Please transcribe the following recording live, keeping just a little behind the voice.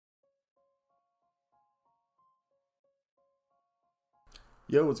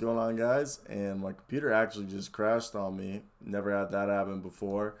Yo, what's going on, guys? And my computer actually just crashed on me. Never had that happen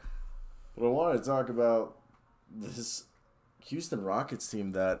before. But I wanted to talk about this Houston Rockets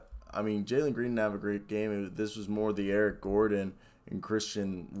team that, Jalen Green didn't have a great game. This was more the Eric Gordon and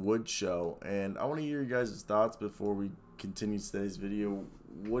Christian Wood show. And I want to hear you guys' thoughts before we continue today's video.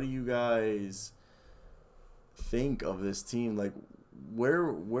 What do you guys think of this team? Like, where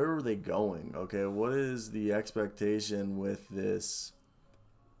are they going? Okay, what is the expectation with this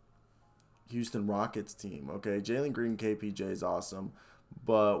Houston Rockets team? Okay, Jalen Green, KPJ is awesome,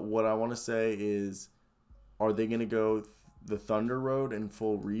 but what I want to say is, are they going to go the Thunder road and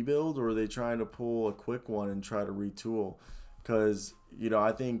full rebuild, or are they trying to pull a quick one and try to retool? Because,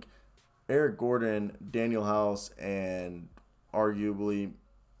 I think Eric Gordon, Daniel House, and arguably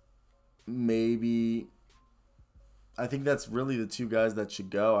maybe, I think that's really the two guys that should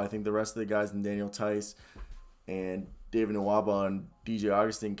go. I think the rest of the guys in Daniel Tice and David Nwaba and DJ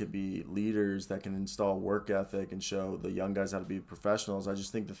Augustin could be leaders that can install work ethic and show the young guys how to be professionals. I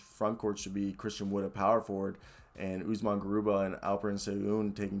just think the front court should be Christian Wood at power forward and Usman Garuba and Alperen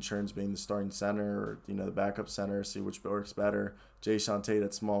Sengun taking turns being the starting center or, the backup center, see which works better. Jay Tate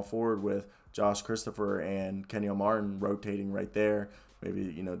at small forward with Josh Christopher and Kenyon Martin rotating right there. Maybe,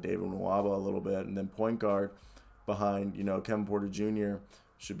 David Nwaba a little bit. And then point guard behind, Kevin Porter Jr.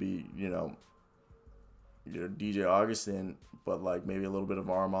 should be, DJ Augustin, but like maybe a little bit of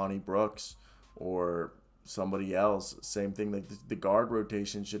Armani Brooks or somebody else. Same thing, like the guard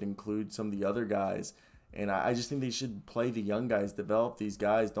rotation should include some of the other guys. And I just think they should play the young guys, develop these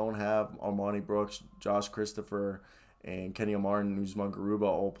guys. Don't have Armani Brooks, Josh Christopher, and Kenny Martin, Usman Garuba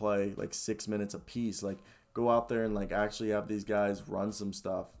all play like 6 minutes apiece. Like, go out there and like actually have these guys run some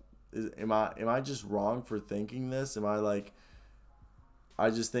stuff. Am I just wrong for thinking this? I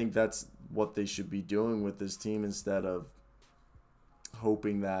just think that's what they should be doing with this team instead of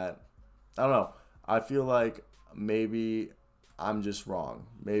hoping that, I don't know. I feel like maybe I'm just wrong.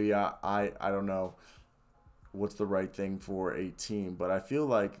 Maybe I don't know what's the right thing for a team, but I feel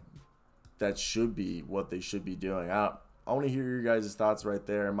like that should be what they should be doing. I want to hear your guys' thoughts right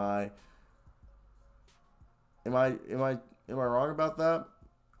there. Am I wrong about that?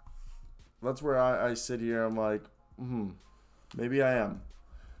 That's where I sit here. I'm like, maybe I am.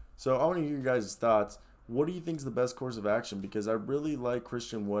 So I want to hear your guys' thoughts. What do you think is the best course of action? Because I really like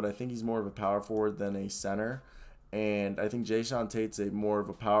Christian Wood. I think he's more of a power forward than a center. And I think Jay Tate's more of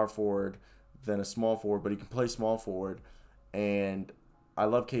a power forward than a small forward, but he can play small forward. And I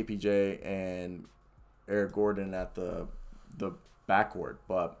love KPJ and Eric Gordon at the backcourt.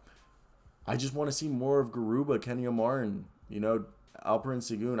 But I just want to see more of Garuba, Kenny Martin, Alperen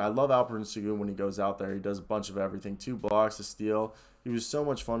Sengun. I love Alperen Sengun when he goes out there. He does a bunch of everything. 2 blocks, a steal. He was so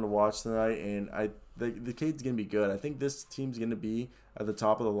much fun to watch tonight, and the kid's going to be good. I think this team's going to be at the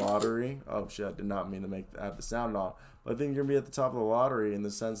top of the lottery. Oh, shit, I did not mean to have the sound on. But I think you're going to be at the top of the lottery in the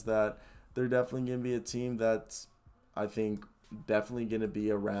sense that they're definitely going to be a team that's, I think, definitely going to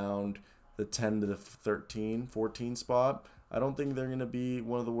be around the 10 to the 13, 14 spot. I don't think they're going to be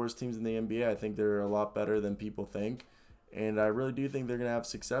one of the worst teams in the NBA. I think they're a lot better than people think. And I really do think they're going to have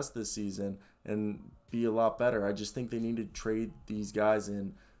success this season and be a lot better. I just think they need to trade these guys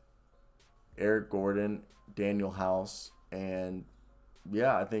in Eric Gordon, Daniel House, and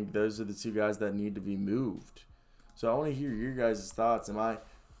yeah, I think those are the 2 guys that need to be moved. So I want to hear your guys' thoughts. Am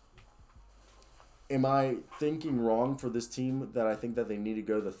I thinking wrong for this team that I think that they need to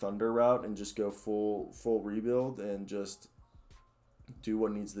go the Thunder route and just go full rebuild and just do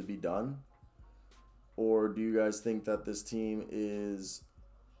what needs to be done? Or do you guys think that this team is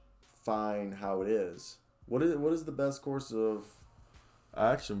fine how it is? What is the best course of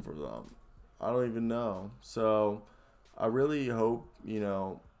action for them? I don't even know. So I really hope,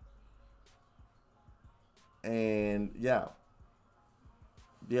 and yeah.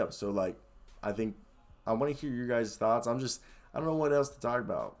 So like, I think I want to hear your guys' thoughts. I don't know what else to talk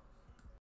about.